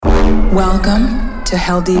Welcome to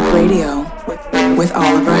Heldeep Radio with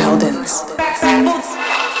Oliver Heldens.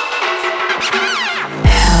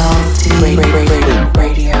 Heldeep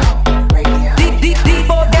Radio.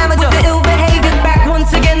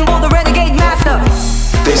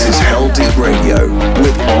 This is Heldeep Radio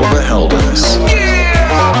with Oliver Heldens.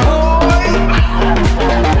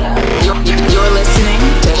 You're listening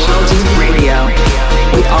to Heldeep Radio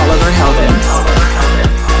with Oliver Heldens.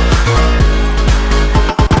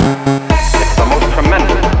 It's the most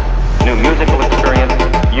tremendous new musical experience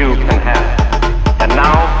you can have. And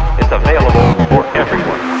now it's available for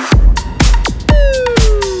everyone.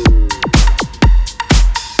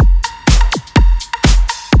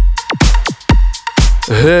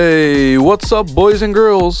 Hey, what's up, boys and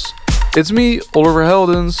girls? It's me, Oliver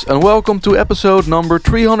Heldens, and welcome to episode number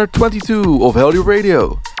 322 of Heldeep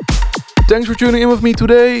Radio. Thanks for tuning in with me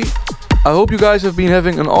today. I hope you guys have been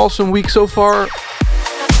having an awesome week so far.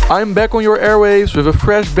 I'm back on your airwaves with a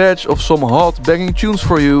fresh batch of some hot banging tunes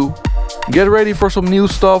for you. Get ready for some new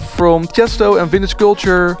stuff from Tiesto and Vintage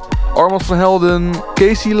Culture, Armand van Helden,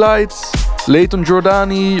 Casey Lights, Leighton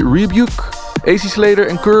Jordani, Rebuke, AC Slater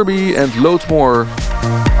and Kirby, and loads more.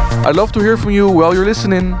 I'd love to hear from you while you're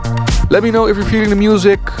listening. Let me know if you're feeling the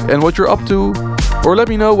music and what you're up to, or let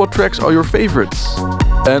me know what tracks are your favorites.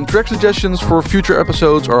 And track suggestions for future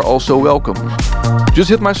episodes are also welcome. Just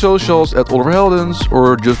hit my socials at Oliver Heldens,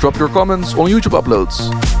 or just drop your comments on YouTube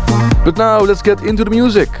uploads. But now let's get into the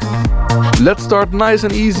music. Let's start nice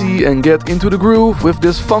and easy and get into the groove with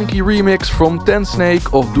this funky remix from Ten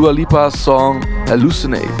Snake of Dua Lipa's song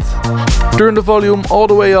Hallucinate. Turn the volume all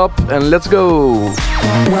the way up and let's go!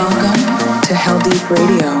 Welcome to Heldeep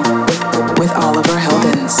Radio with Oliver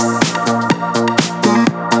Heldens.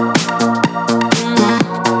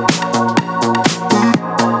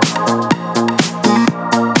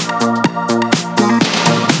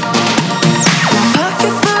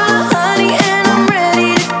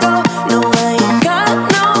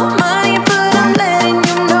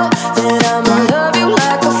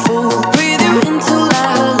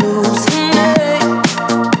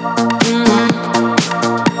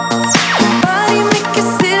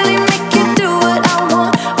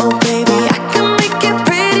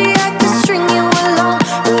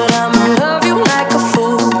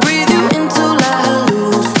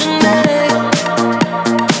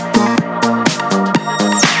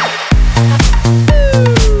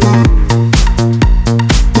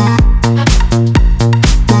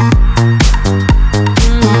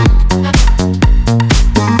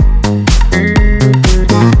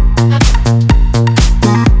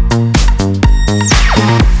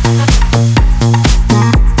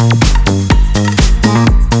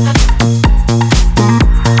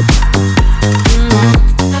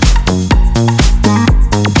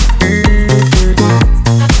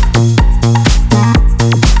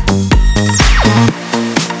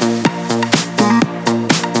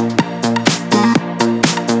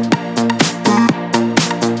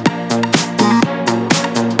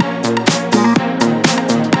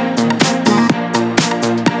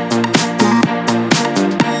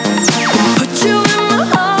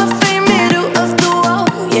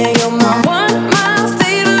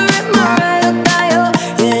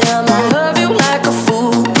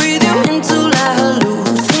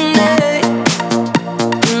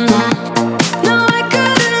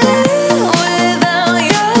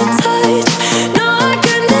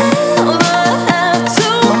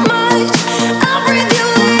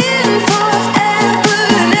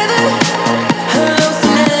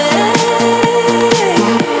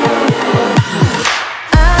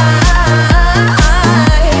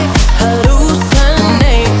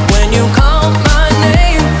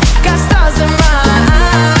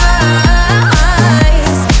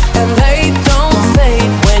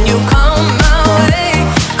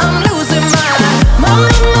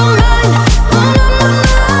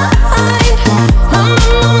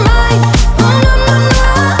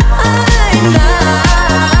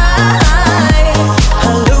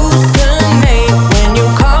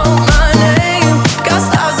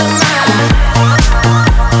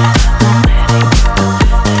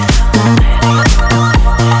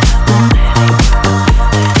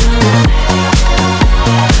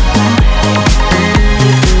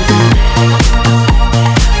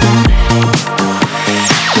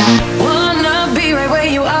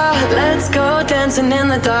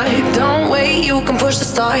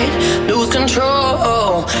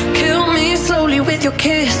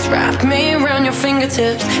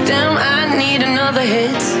 fingertips. Damn, I need another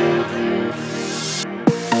hit.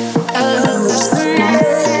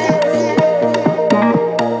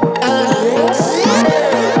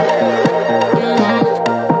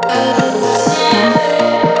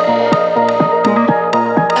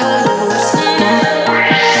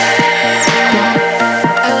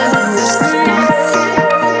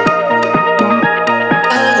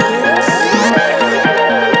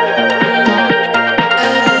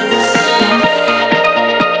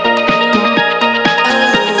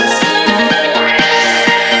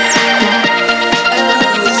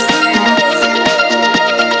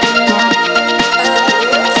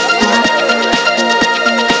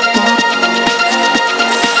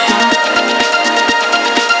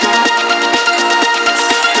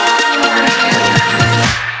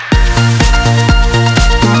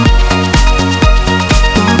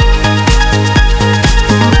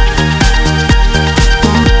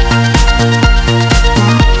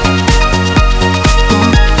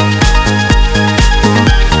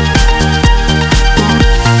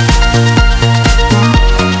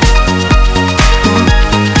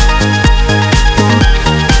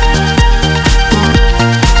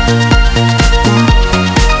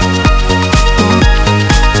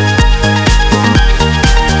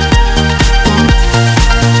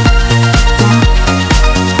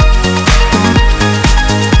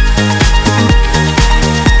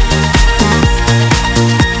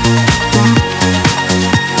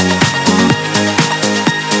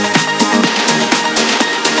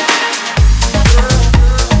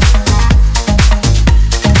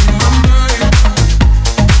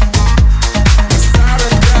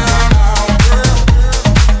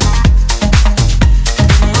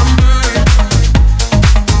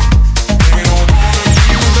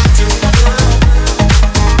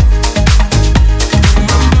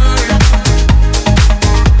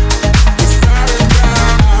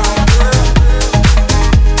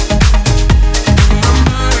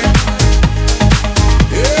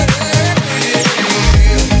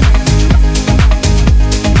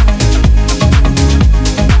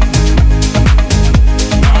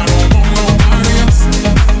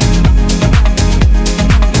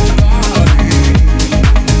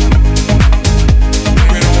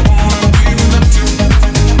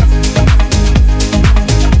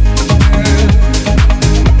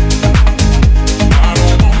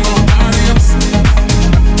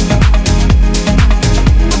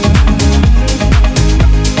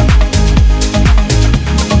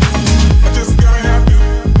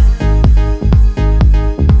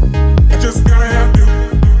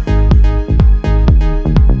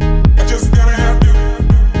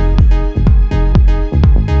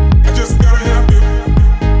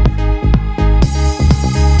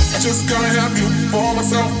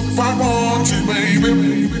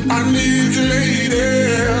 need you, lady.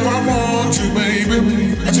 I want you, baby.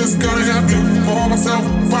 I just gotta have you for myself.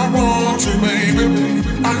 I want you, baby.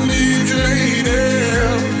 I need you, lady.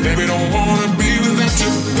 Baby, don't wanna be without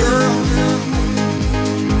you, girl.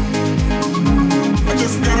 I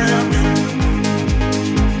just gotta have you.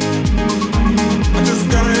 I just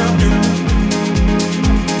gotta have you.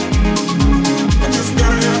 I just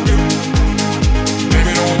gotta have you.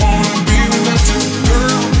 Baby, don't wanna be without you,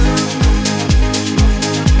 girl.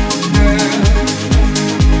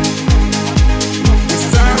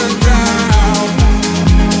 Without a doubt,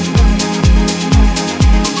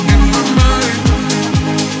 in my mind,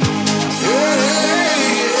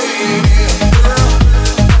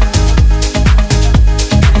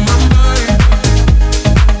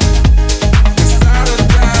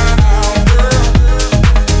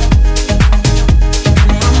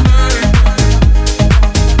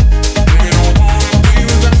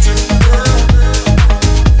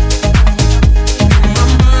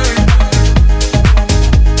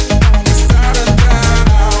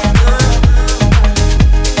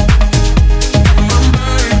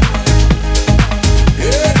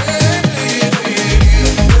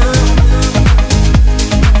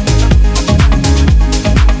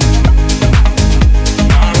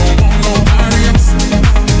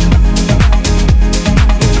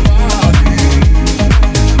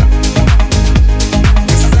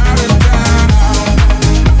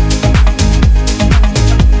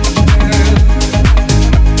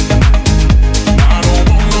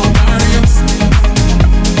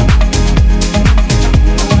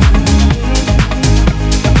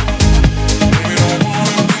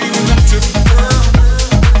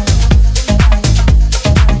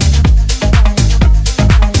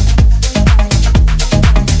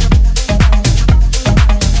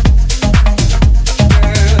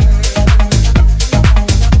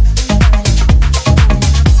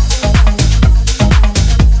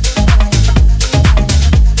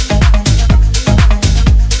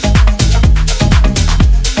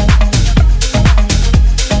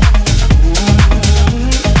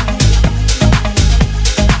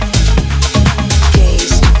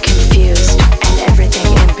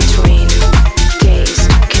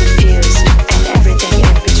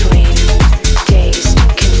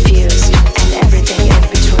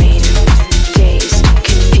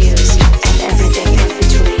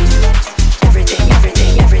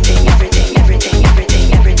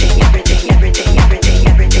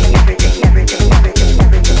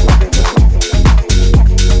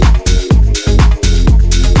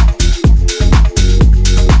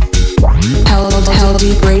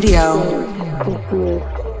 Heldeep Radio.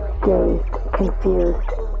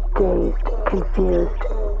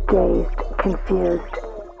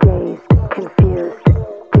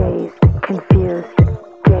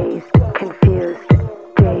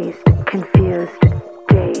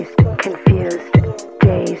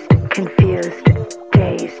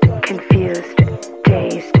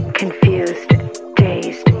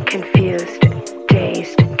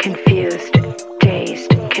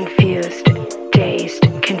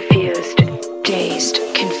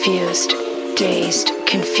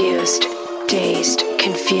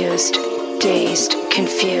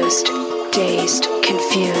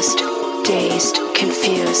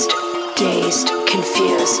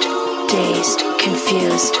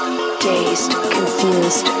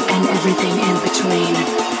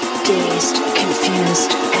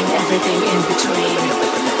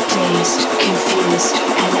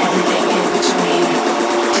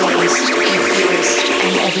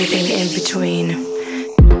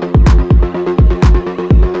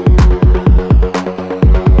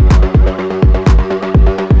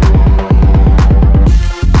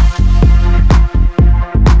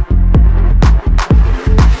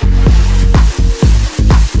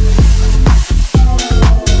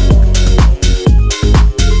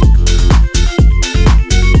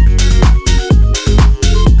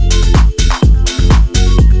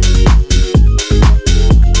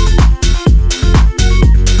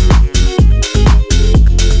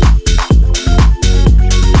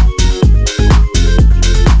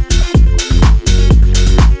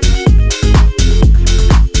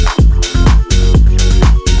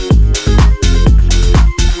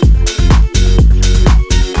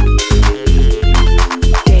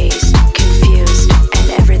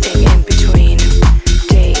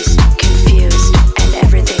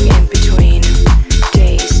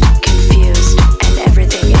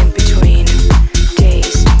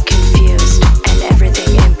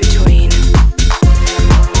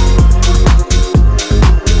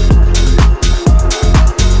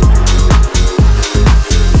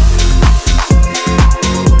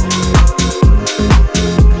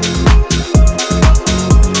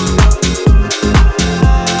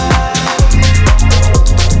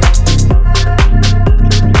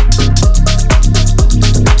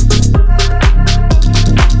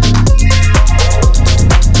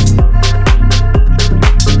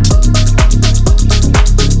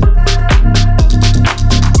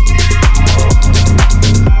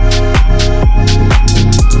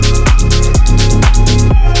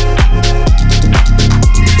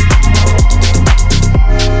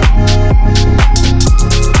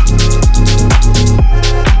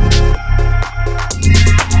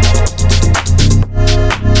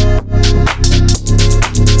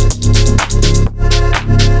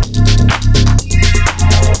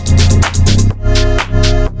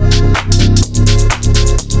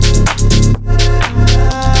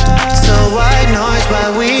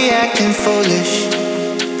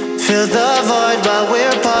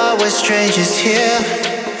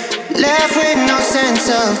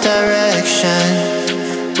 self-direction.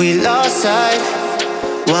 We lost sight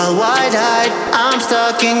while wide-eyed. I'm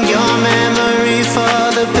stuck in your memory for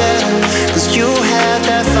the better, 'cause you have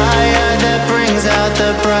that fire that brings out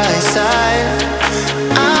the bright side.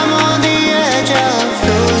 I'm on the edge of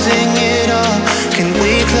losing it all. Can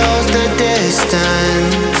we close the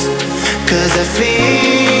distance? 'Cause I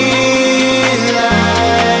feel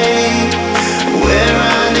like we're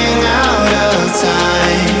running out of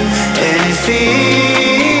time, and it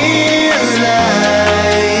feels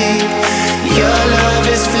like your love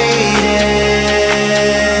is fleeting.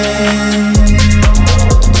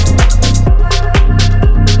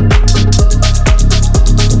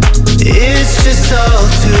 It's just all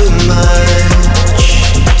too much.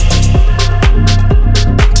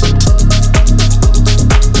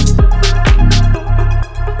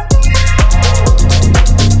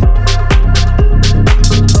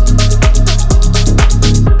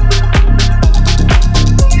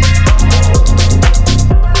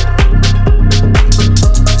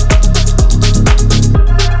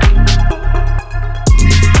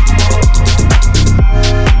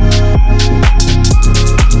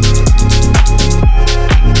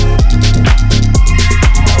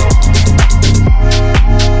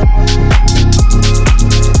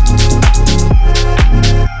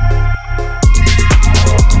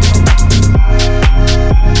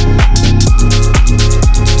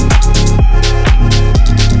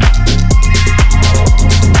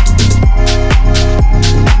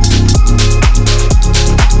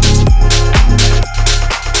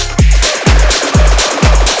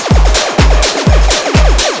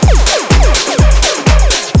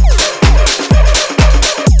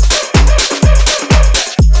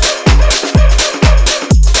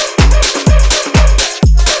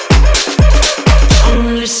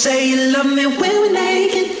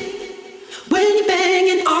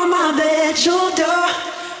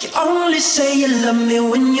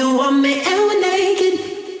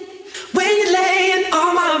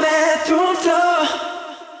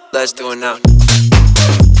 Let's do it now.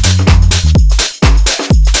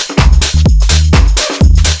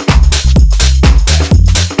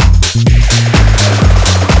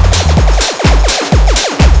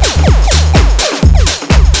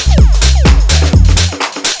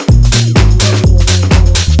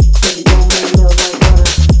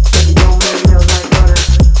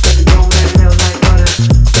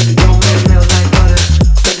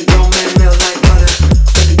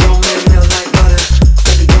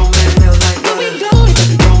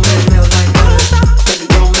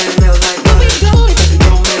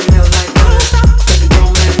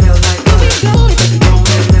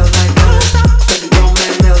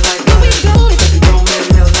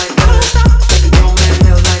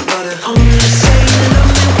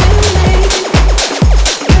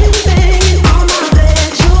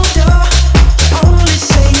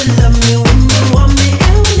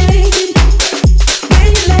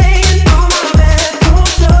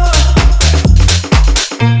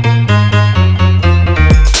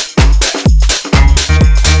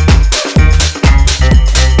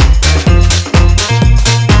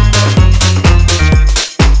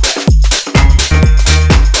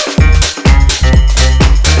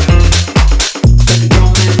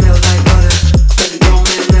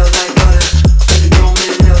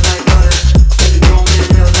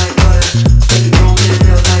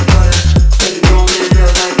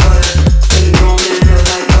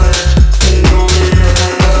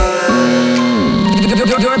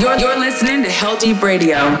 You're listening to Heldeep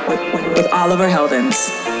Radio with Oliver Heldens.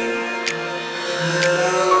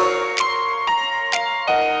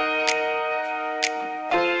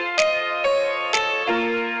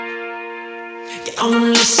 You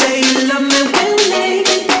only say you love me when we're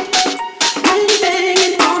naked, when you're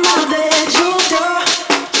banging on my bedroom door.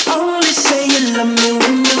 You only say you love me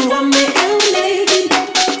when you want me and we're naked,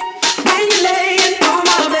 when you're laying on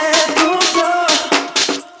my bedroom floor.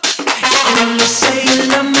 You only say you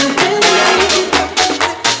love me when we're naked,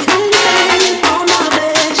 when you're banging on my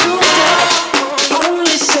bedroom door.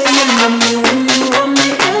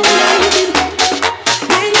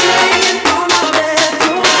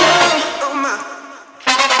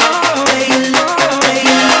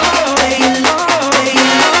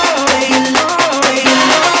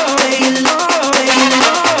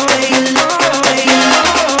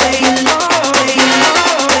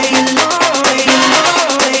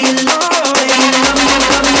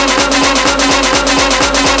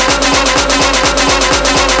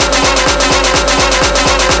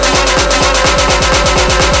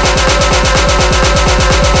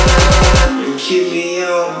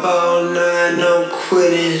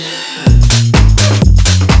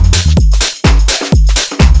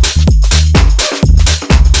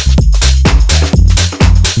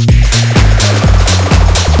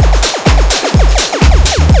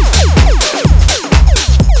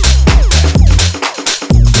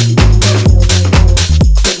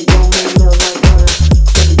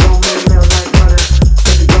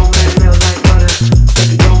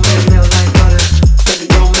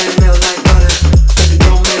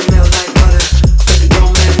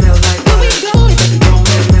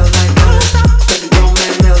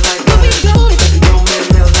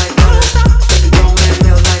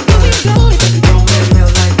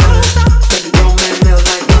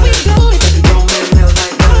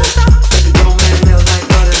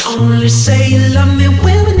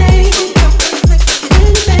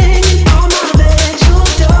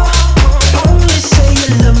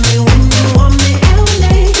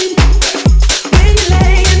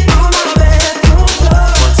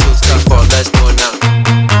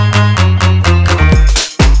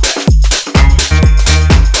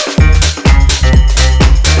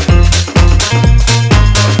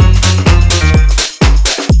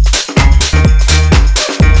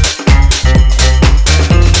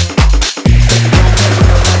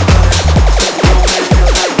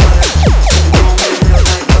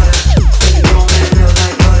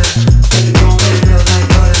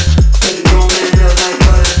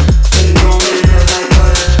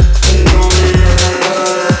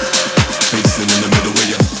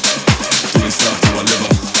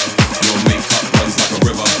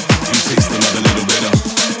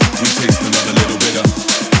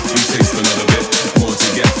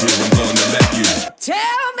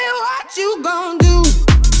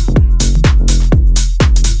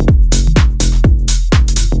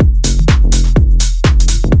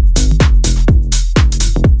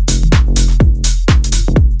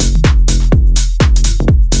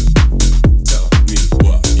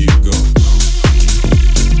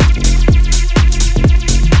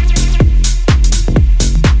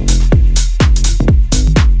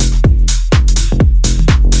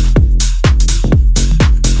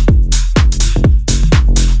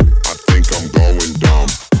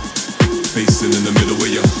 Facing in the middle where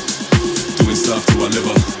you're doing stuff to our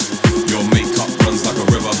liver. Your makeup runs like a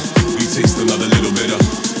river. We taste another little bit of.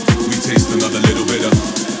 We taste another little bit of.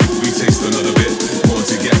 We taste another bit. More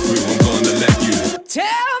to get through. I'm gonna let you.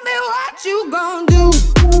 Tell me what you gonna do.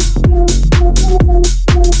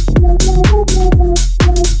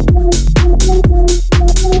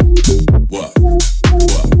 What?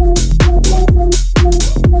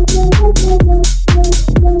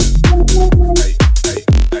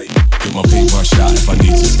 Get my paintbrush out if I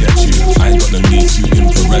need to sketch you. I ain't got no need to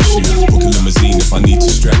impress you. Book a limousine if I need to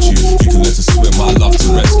stretch you. You can learn to swim, I love to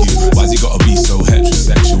rescue. Why's he gotta be so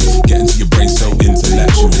heterosexual? Get into your brain so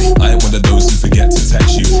intellectual. I ain't one of those who forget to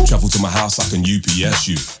text you. Travel to my house, I can UPS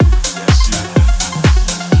you.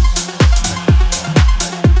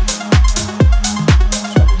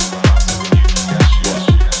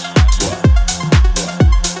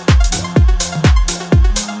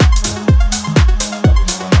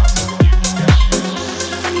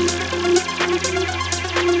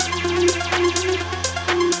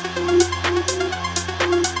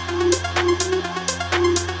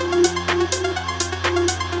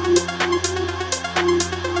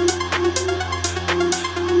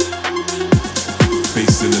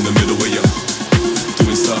 Facing in the middle where you're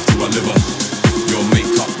doing stuff to our liver. Your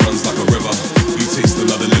makeup runs like a river. We taste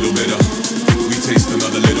another little bit of. We taste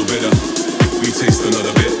another little bit of. We taste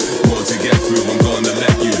another bit. More to get through. I'm gonna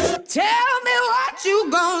let you. Tell me what you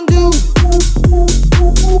gonna do.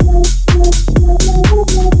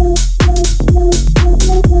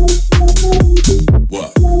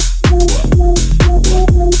 What?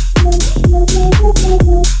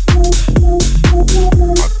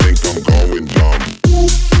 I think I'm going dumb.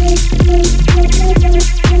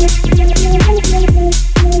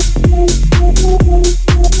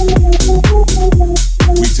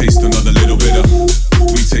 We taste another little bit of.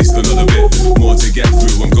 We taste another bit. More to get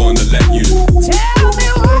through. I'm gonna let you. Tell me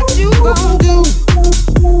what you gonna do.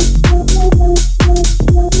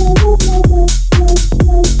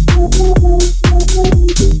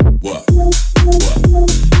 What?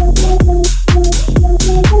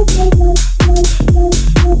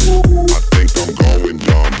 I think I'm going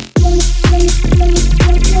dumb.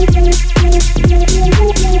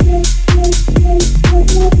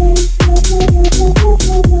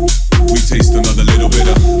 We taste another little bit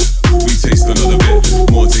of. We taste another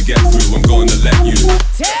bit. More to get through. I'm gonna let you.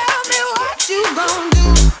 Tell me what you gonna do.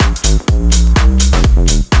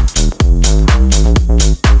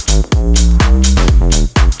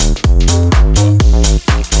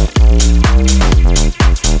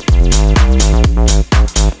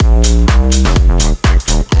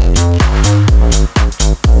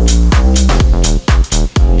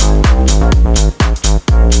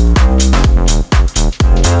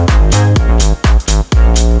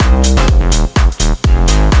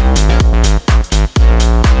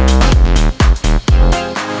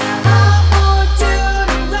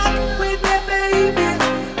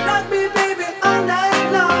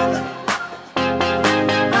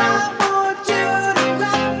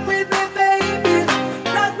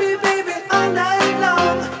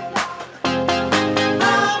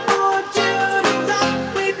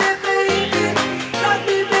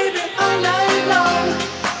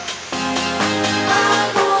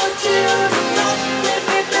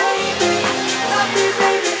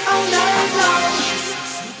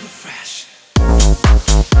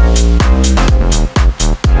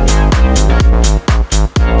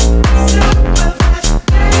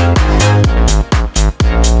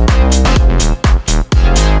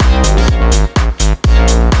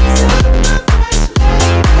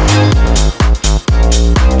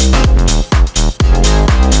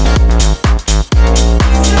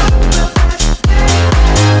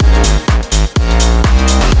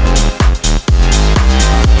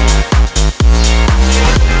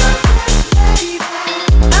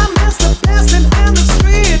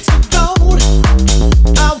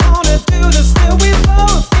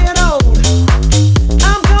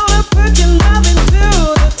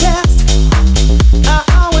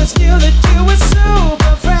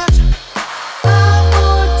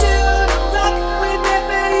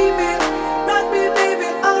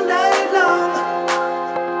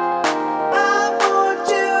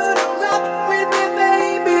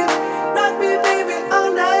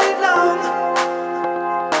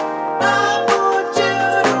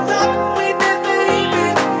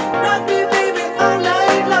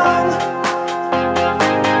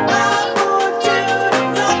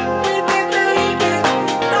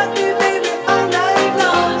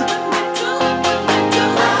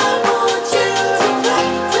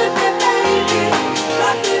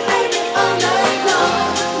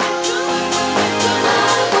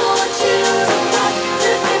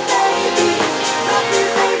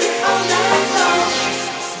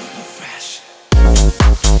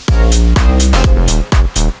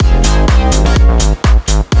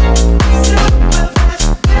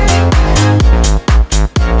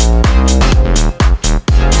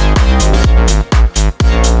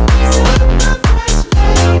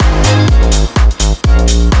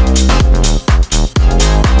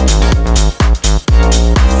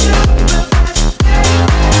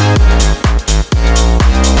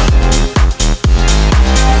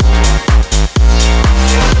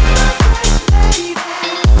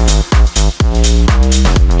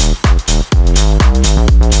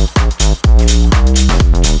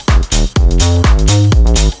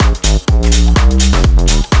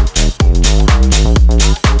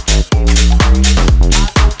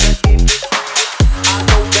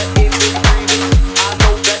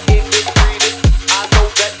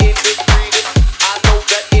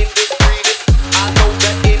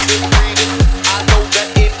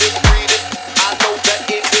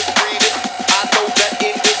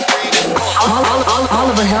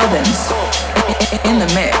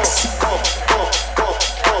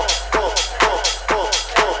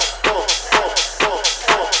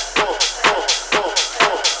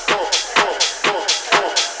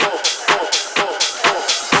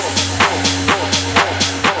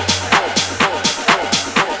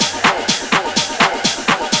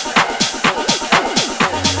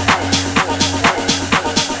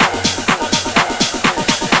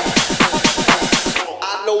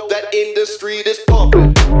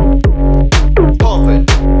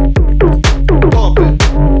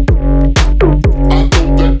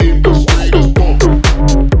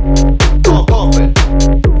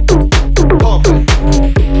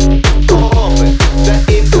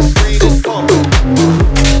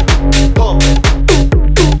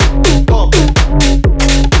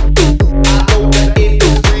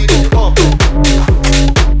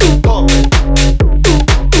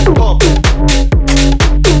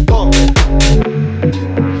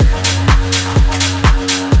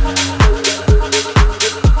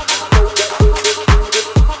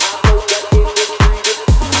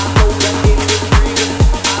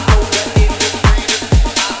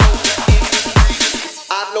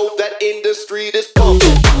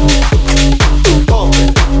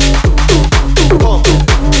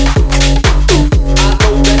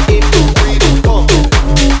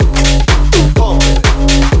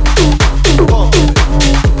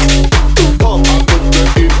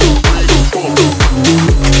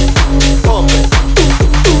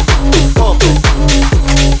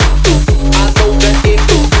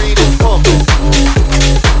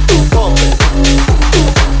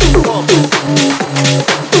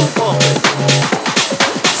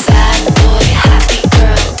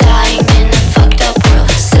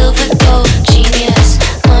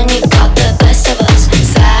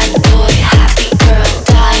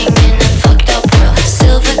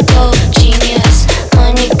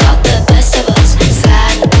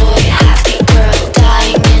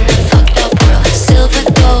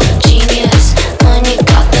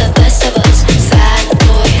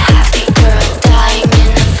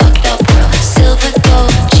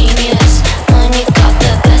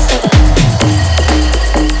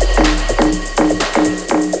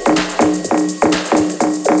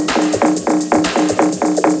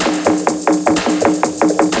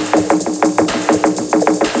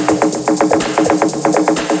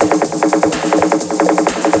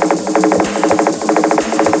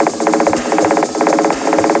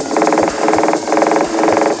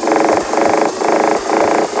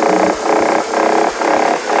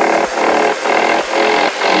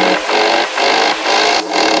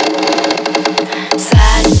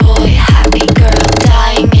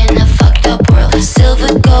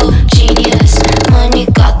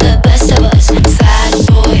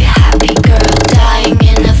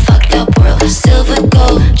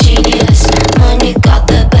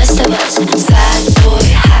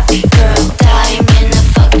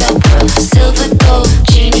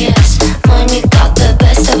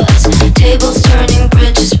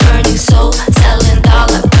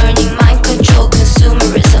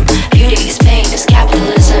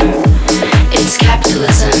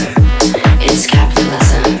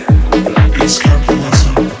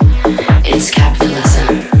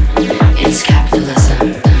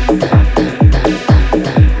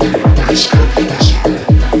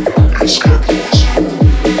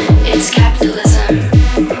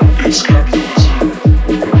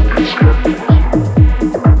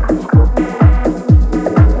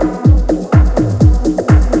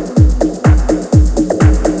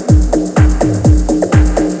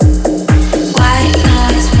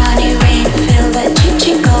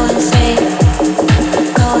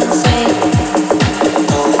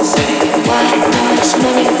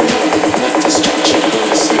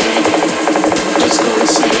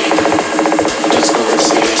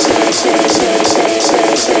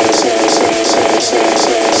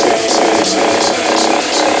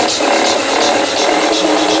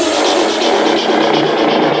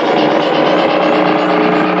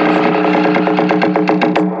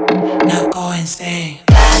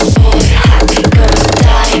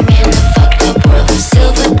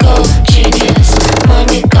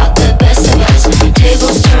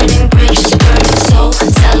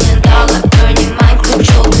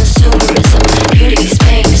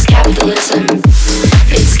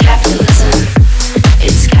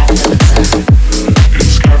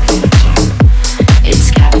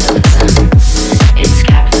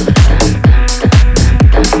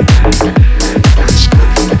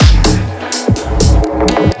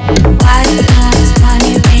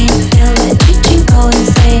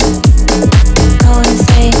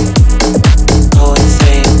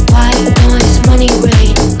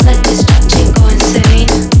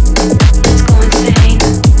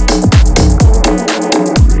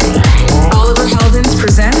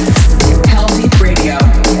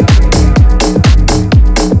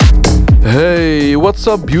 What's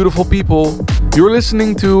up, beautiful people? You're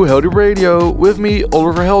listening to Heldeep Radio with me,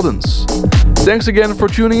 Oliver Heldens. Thanks again for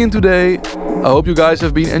tuning in today. I hope you guys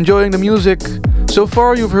have been enjoying the music. So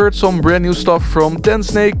far you've heard some brand new stuff from Ten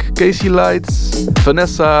Snake, Casey Lights,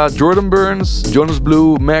 Vanessa, Jordan Burns, Jonas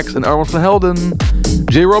Blue, Max and Armand van Helden,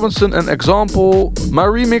 Jay Robinson and Example, my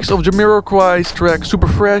remix of Jamiroquai's track Super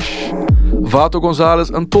Fresh, Vato Gonzalez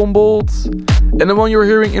and Tom Bolt, and the one you're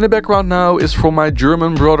hearing in the background now is from my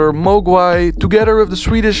German brother Mogwai, together with the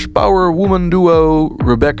Swedish power woman duo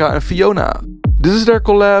Rebecca and Fiona. This is their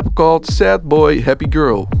collab called Sad Boy Happy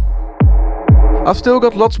Girl. I've still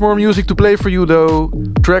got lots more music to play for you though.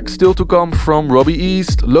 Tracks still to come from Robbie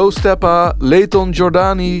East, Low Steppa, Leighton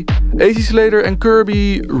Jordani, AC Slater and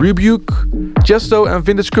Kirby, Rebuke, Chesto and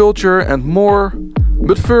Vintage Culture and more.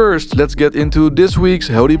 But first, let's get into this week's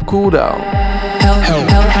Heldeep Cooldown.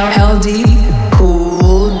 Heldeep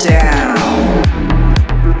Cool Down.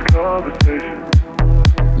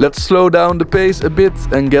 Let's slow down the pace a bit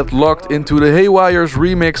and get locked into the Haywire's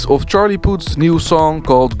remix of Charlie Puth's new song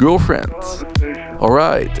called Girlfriend.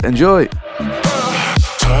 Alright, enjoy.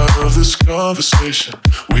 Tired of this conversation.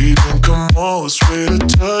 We didn't come all this way to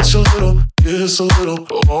touch a little, kiss a little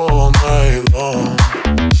all night long.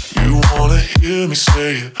 You wanna hear me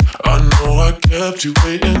say it? I know I kept you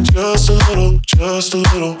waiting just a little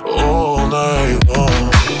all night long.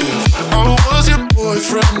 If I was your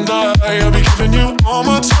boyfriend, I'd be giving you all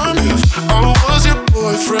my time. If I was your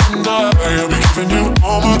boyfriend, I'd be giving you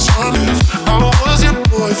all my time. If I was your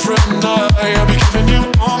boyfriend, I'd be giving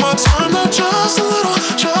you all my time. Not just a little,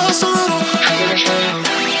 just a little.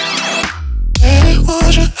 Baby,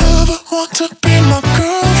 would you ever want to be my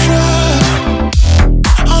girlfriend?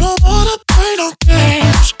 I don't wanna play no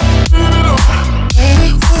games.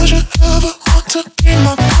 Baby, would you ever want to be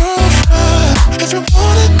my girlfriend? If you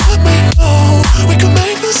want it, let me know. We can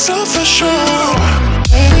make this up for sure.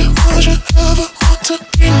 Baby, would you ever want to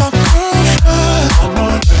be my girlfriend?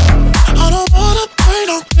 I don't wanna play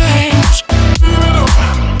no games.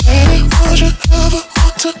 Baby, would you ever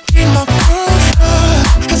want to be my girlfriend?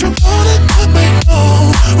 If you want it, let me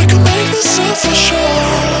know. We can make this up for sure.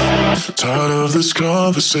 Tired of this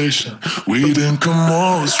conversation. We didn't come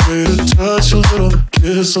all this way to touch a little,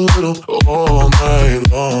 kiss a little all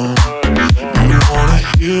night long. You wanna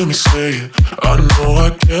hear me say it? I know I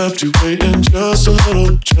kept you waiting just a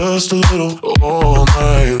little all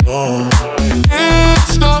night long. Can't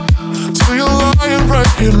stop till you're lying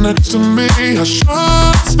right here next to me. I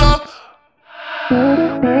should stop.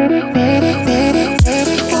 Baby,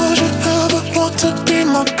 would you ever want to be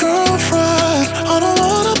my girlfriend? I don't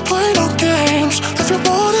wanna play no games. If you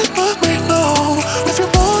want it, let me know. If you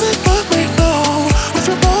want it, let me know. If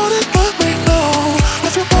you want it, let me know.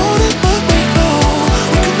 If you want it, let me know.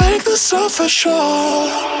 We can make this up for sure.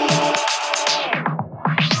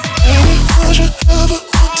 Baby, would you ever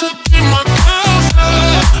want to be my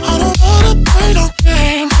girlfriend? I don't wanna play no games.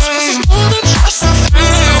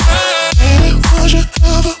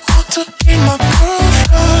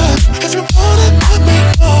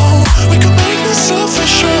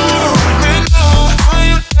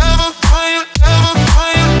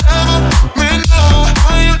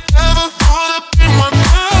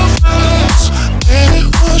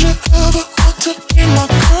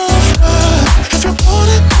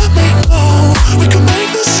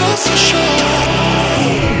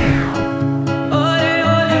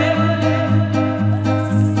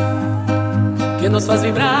 nos faz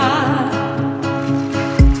vibrar.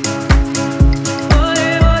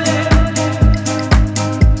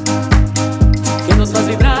 Que nos faz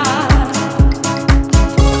vibrar.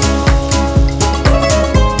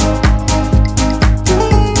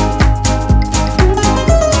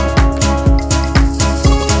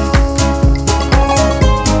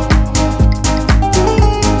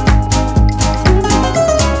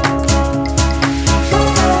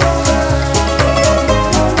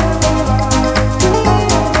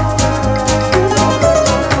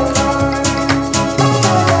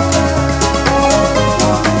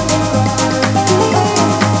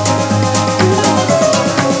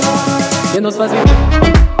 Que nos faz vibrar.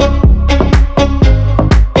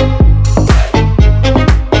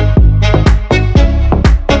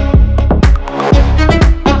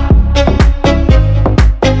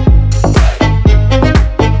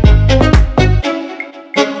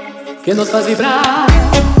 Que nos faz vibrar.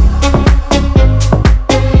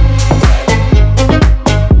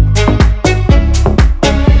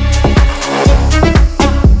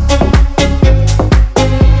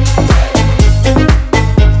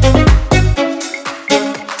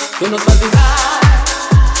 Que nos faz vibrar.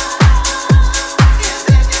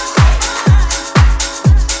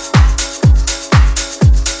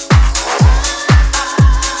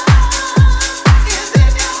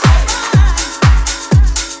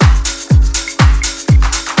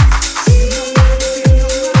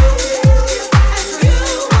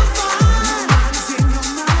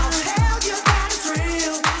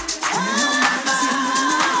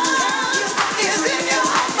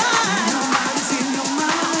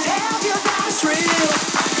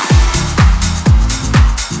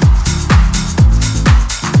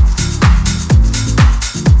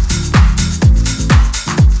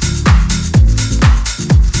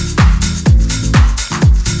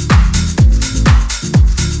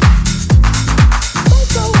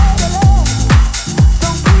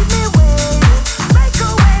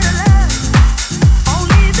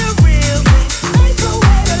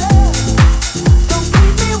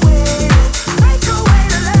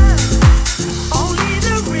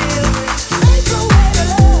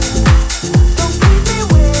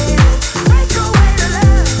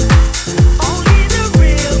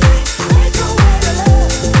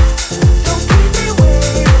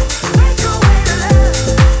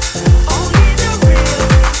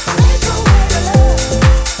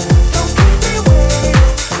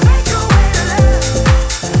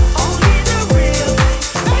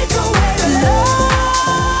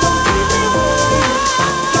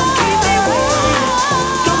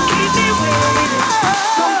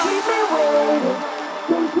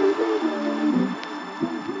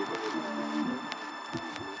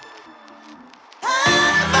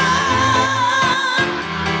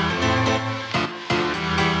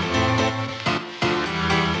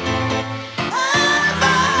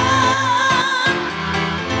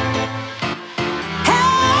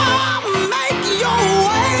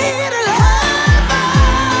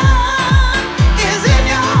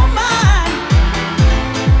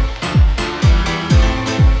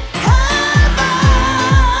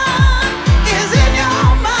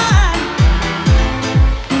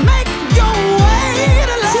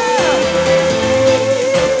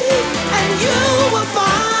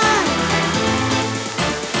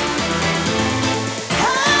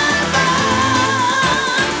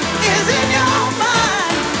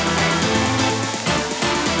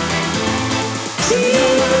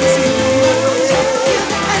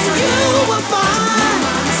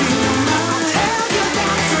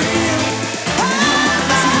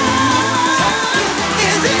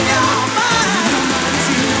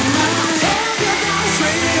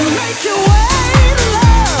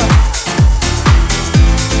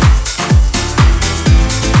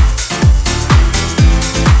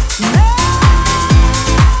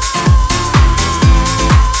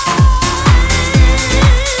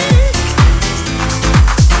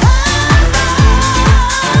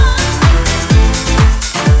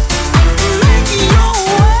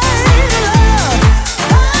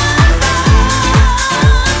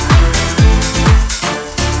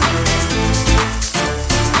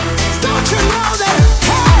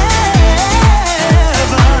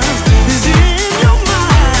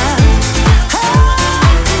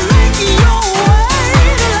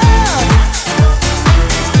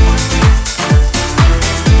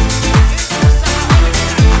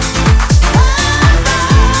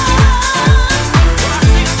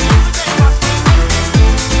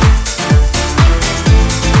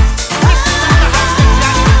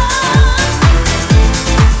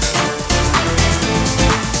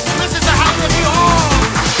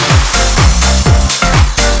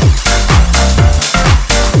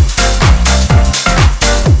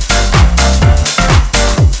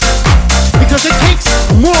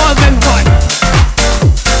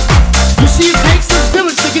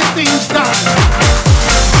 things done.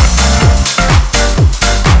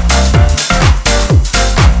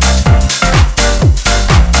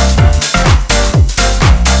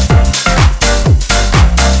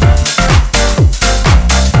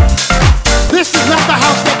 This is not the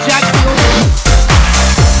house that Jack built.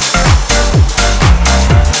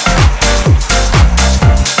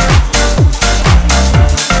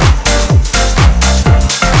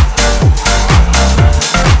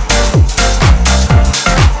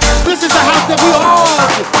 This is the house that we all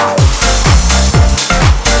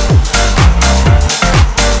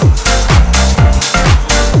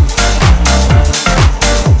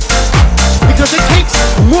because it takes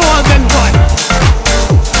more than one.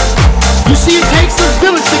 You see, it takes a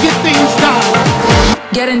village to get things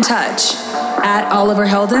done. Get in touch at Oliver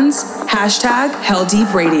Heldens, hashtag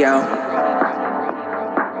Heldeep Radio.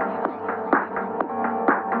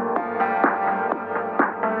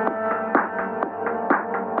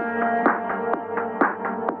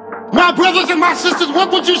 My brothers and my sisters,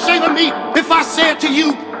 what would you say to me if I said to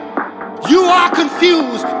you, you are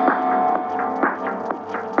confused?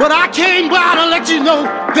 But I came by to let you know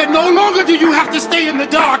that no longer do you have to stay in the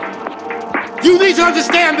dark. You need to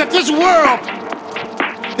understand that this world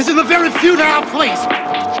is in a very futile place.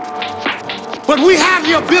 But we have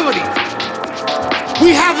the ability.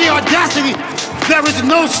 We have the audacity. There is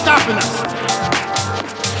no stopping us.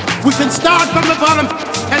 We can start from the bottom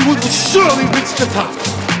and we will surely reach the top.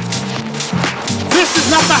 This is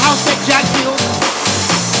not the house that Jack built.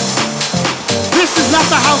 This is not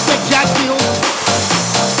the house that Jack built.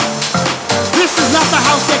 This is not the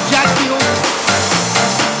house that Jack built.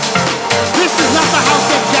 This is not the house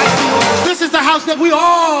that Jack built. This is the house that we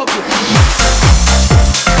all built.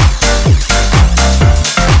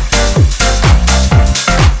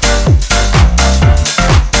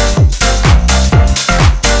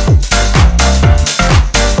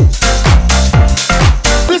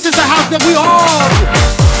 This is the house that we all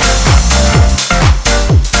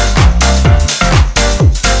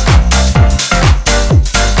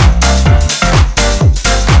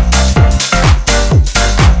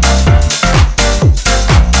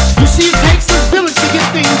You see, it takes a village to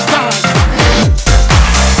get things done.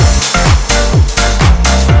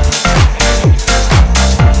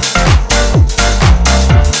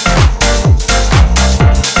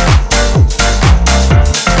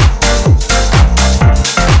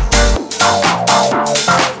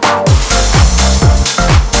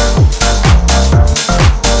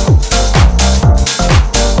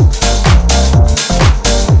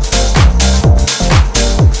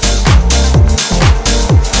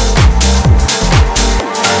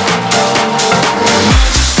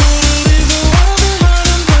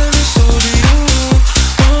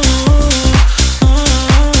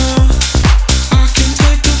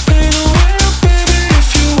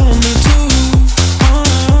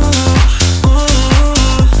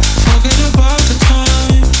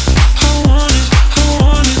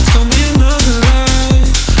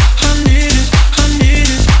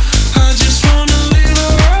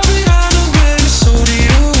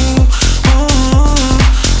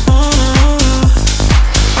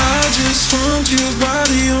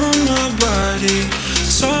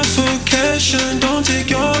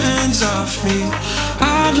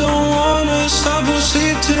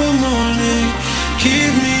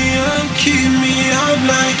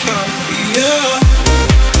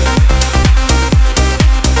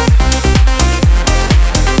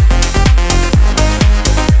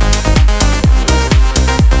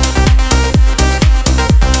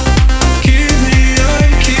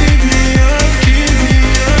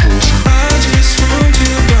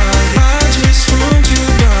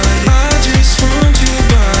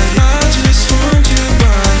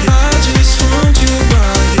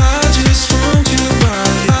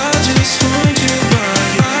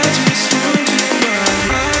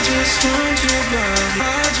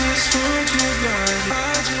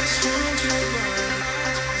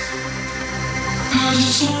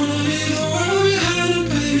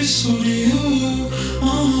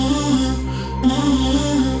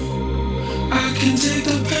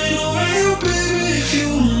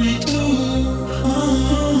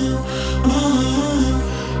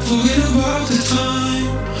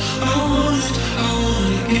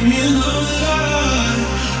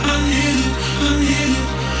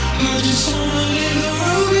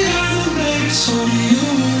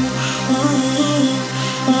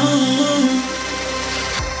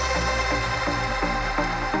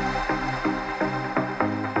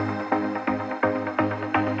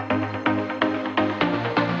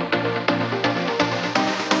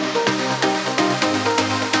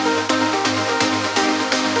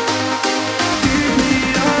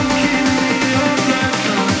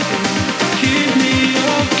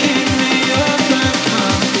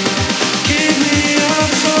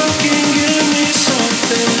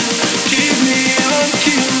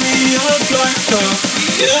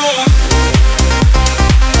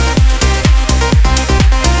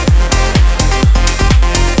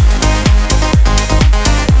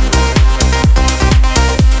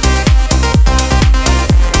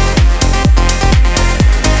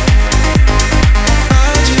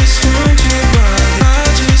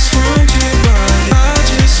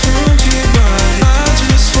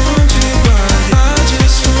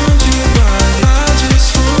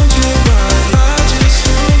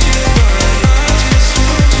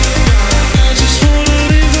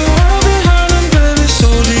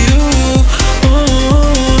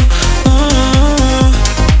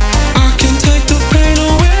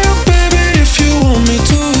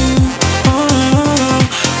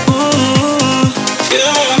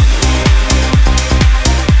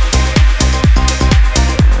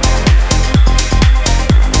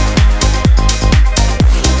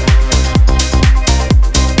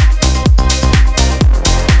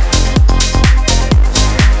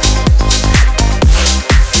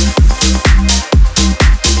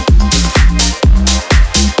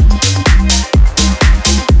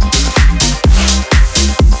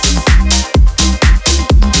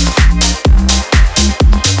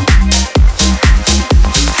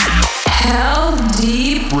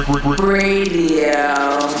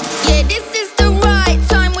 Radio. Yeah, this is the right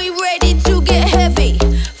time, we ready to get heavy.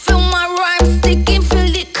 Feel my rhyme sticking,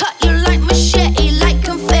 feel it cut you like machete, like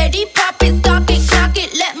confetti. Pop it, stock it, clock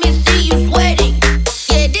it, let me see you sweating.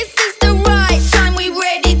 Yeah, this is the right time, we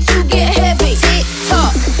ready to get heavy. Tick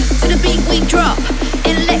tock, to the beat we drop.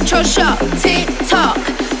 Electroshock, tick tock,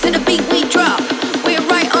 to the beat we drop. We're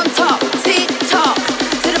right on top, tick tock,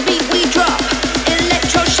 to the beat we drop.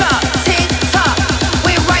 Electroshock, tick tock,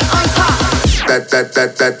 we're right on top.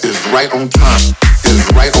 That is right on time, is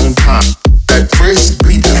right on time. That fresh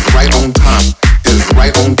beat is right on time, is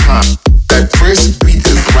right on time. That fresh beat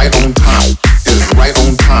is right on time, is right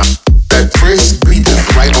on time. That fresh beat is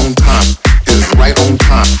right on time, is right on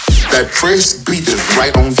time. That fresh beat is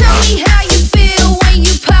right on time. Tell me how you feel when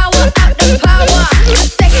you power out the power. A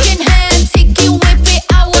second hand ticket, whip it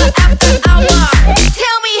hour after hour.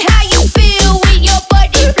 Tell me how you feel with your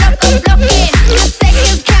body blocking. The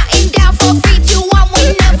seconds counting down for 3, 2, 1,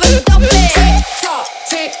 we never stop it. Tick tock,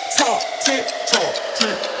 tick tock, tick tock,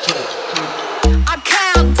 tick tock. I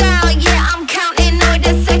count down, yeah, I'm counting all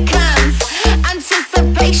the seconds.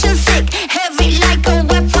 Anticipation sick, heavy like a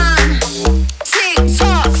weapon. Tick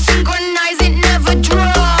tock, synchronize it, never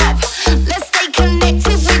drop. Let's stay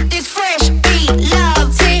connected with this fresh beat,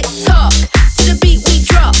 love. Tick tock, to the beat we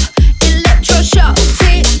drop. Electroshock,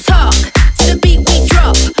 tick tock, to the beat we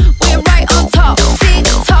drop. We're right on top. Tick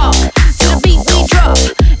tock, to the beat we drop.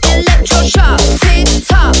 Electroshock, tick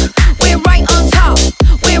tock, we're right on top.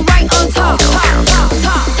 We're right on top. Top, top, top, top,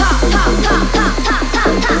 top, top, top, top, top, top, top, top.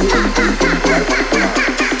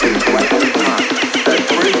 That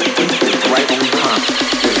fresh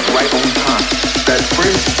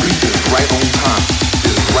beat is right on time,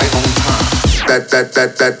 is right on time.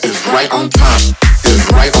 That is right on time, is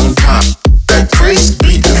right on time. That fresh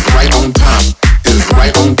beat is right on time, is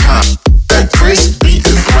right on time. That fresh beat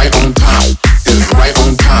is right on time, is right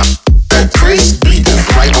on time. That fresh beat is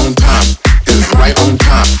right on time, is right on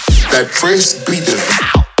time. That fresh beat is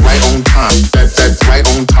right on time. That's right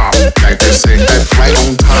on top. Like they say, that's right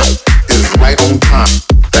on time, is right on time.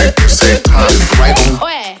 Like they say, time is right on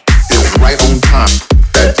time. Is right on time.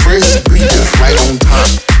 That fresh beat is right on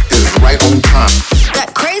time. Is right on time.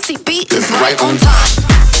 That crazy beat is right on time.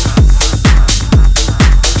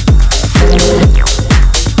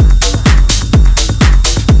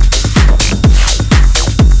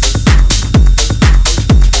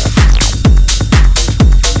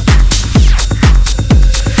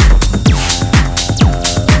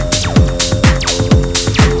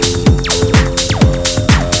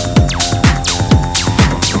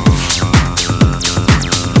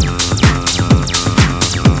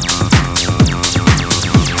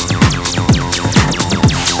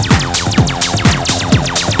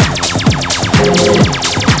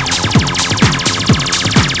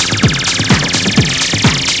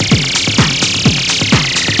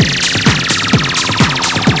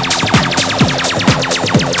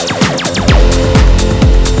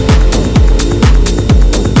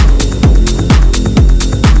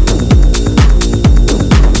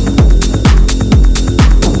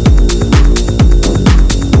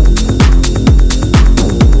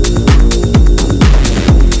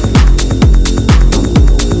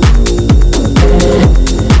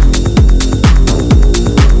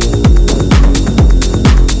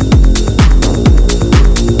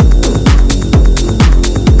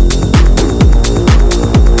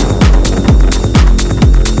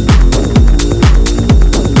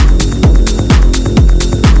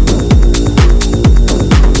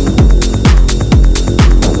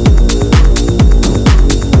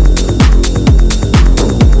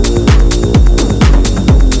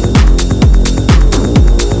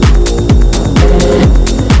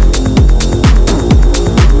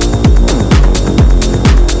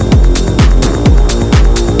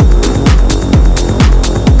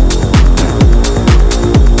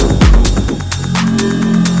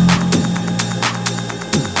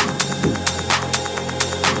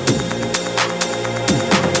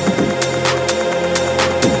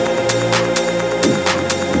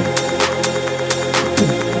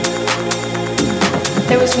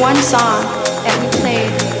 One song that we played,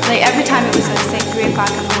 like every time it was at say 3 o'clock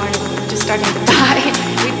in the morning, we were just starting to die.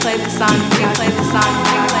 We'd play the song, we'd play the song,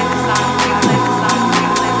 we'd play the song, we'd play the song, we'd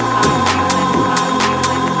play the song, we'd play the song, we'd play the song, we'd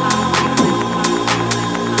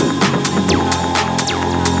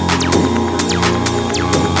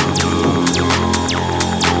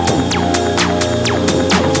play the song, we'd play the song.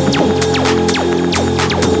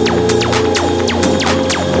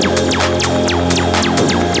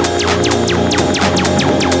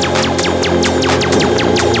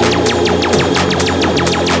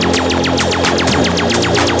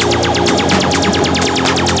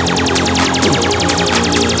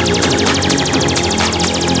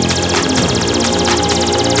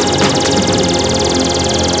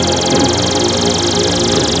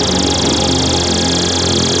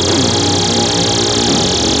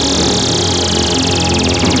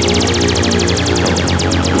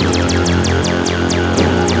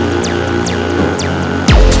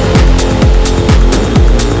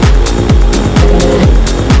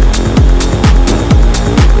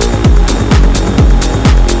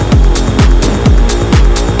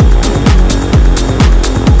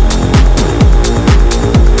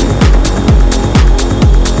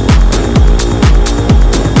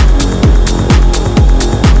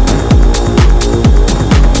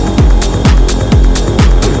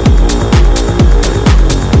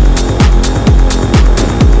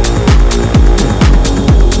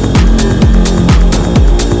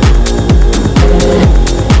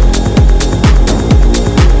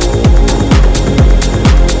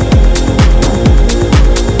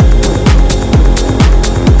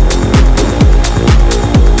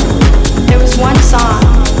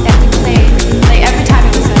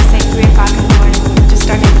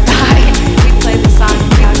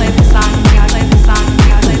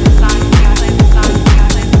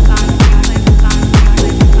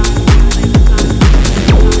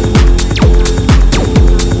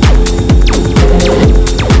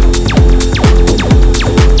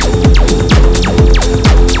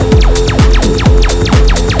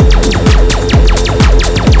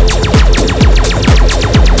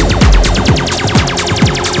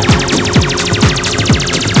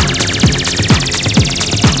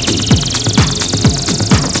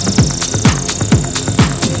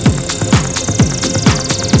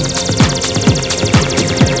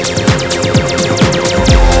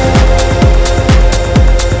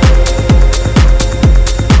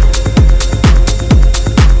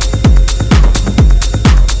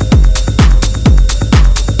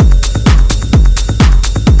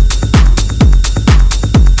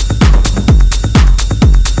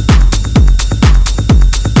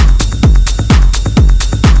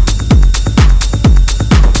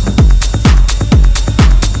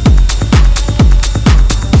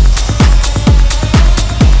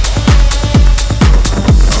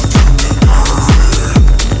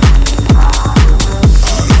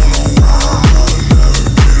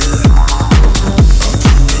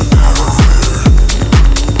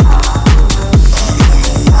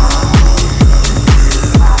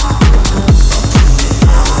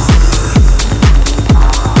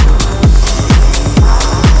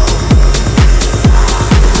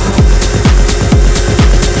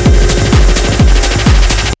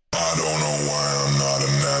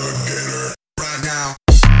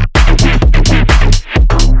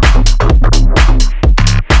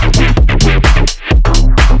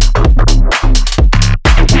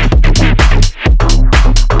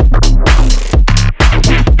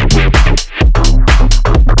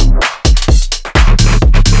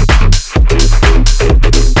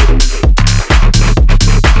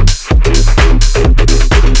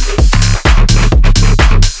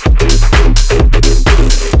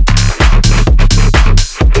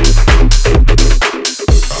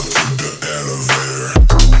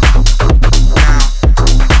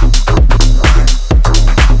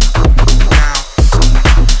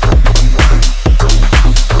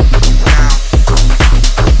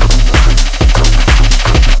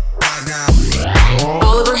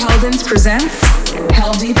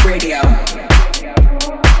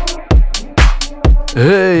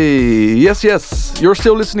 Hey, yes, you're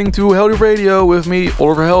still listening to Heldeep Radio with me,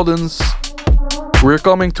 Oliver Heldens. We're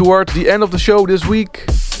coming towards the end of the show this week.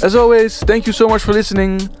 As always, thank you so much for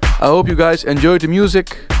listening. I hope you guys enjoyed the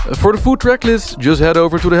music. For the full track list, just head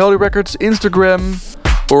over to the Heldeep Records Instagram,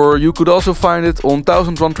 or you could also find it on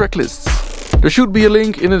 1001 Tracklists. There should be a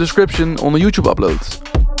link in the description on the YouTube upload.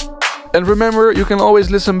 And remember, you can always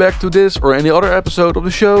listen back to this or any other episode of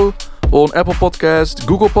the show on Apple Podcasts,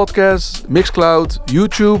 Google Podcasts, Mixcloud,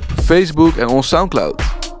 YouTube, Facebook and on SoundCloud.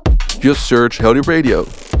 Just search Heldeep Radio.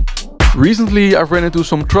 Recently I've ran into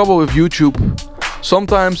some trouble with YouTube.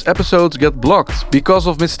 Sometimes episodes get blocked because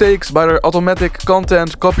of mistakes by their automatic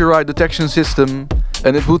content copyright detection system,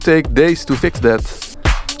 and it would take days to fix that.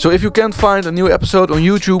 So if you can't find a new episode on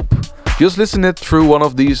YouTube, just listen it through one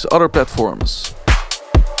of these other platforms.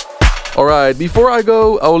 Alright, before I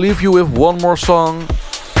go, I'll leave you with one more song.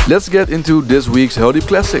 Let's get into this week's Heldeep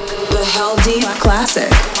Classic. The Heldeep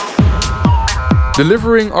Classic.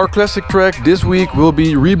 Delivering our classic track this week will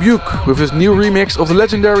be Rebuke with his new remix of the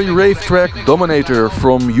legendary rave track Dominator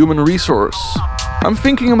from Human Resource. I'm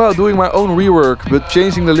thinking about doing my own rework, but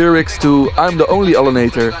changing the lyrics to I'm the only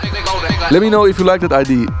Alienator. Let me know if you like that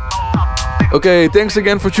idea. Okay, thanks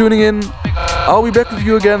again for tuning in. I'll be back with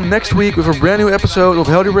you again next week with a brand new episode of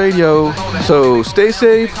Heldeep Radio. So stay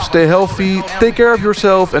safe, stay healthy, take care of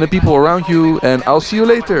yourself and the people around you, and I'll see you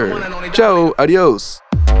later. Ciao, adios.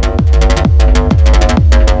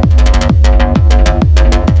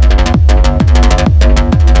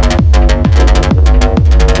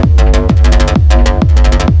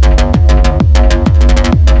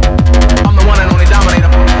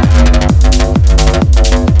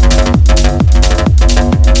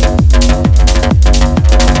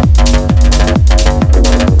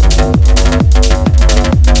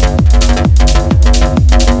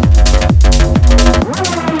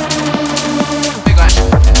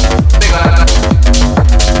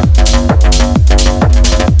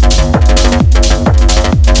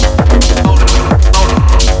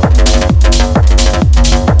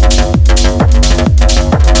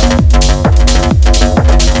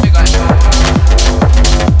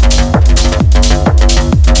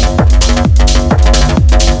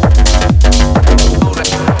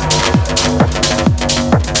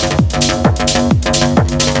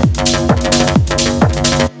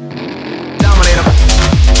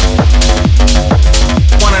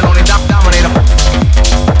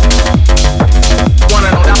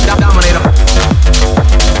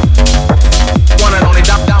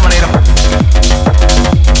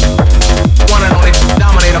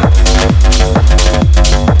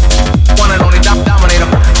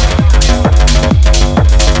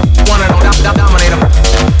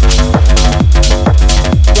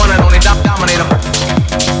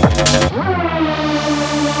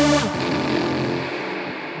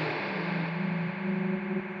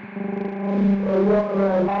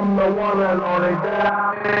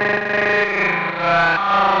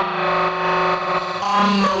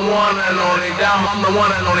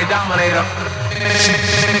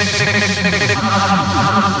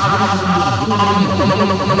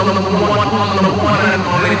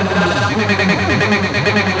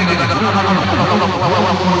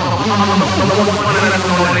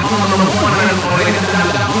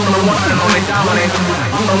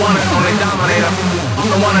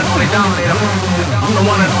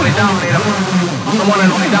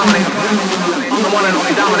 I'm the one and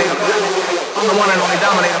only dominator. I'm the one and only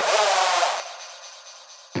dominator.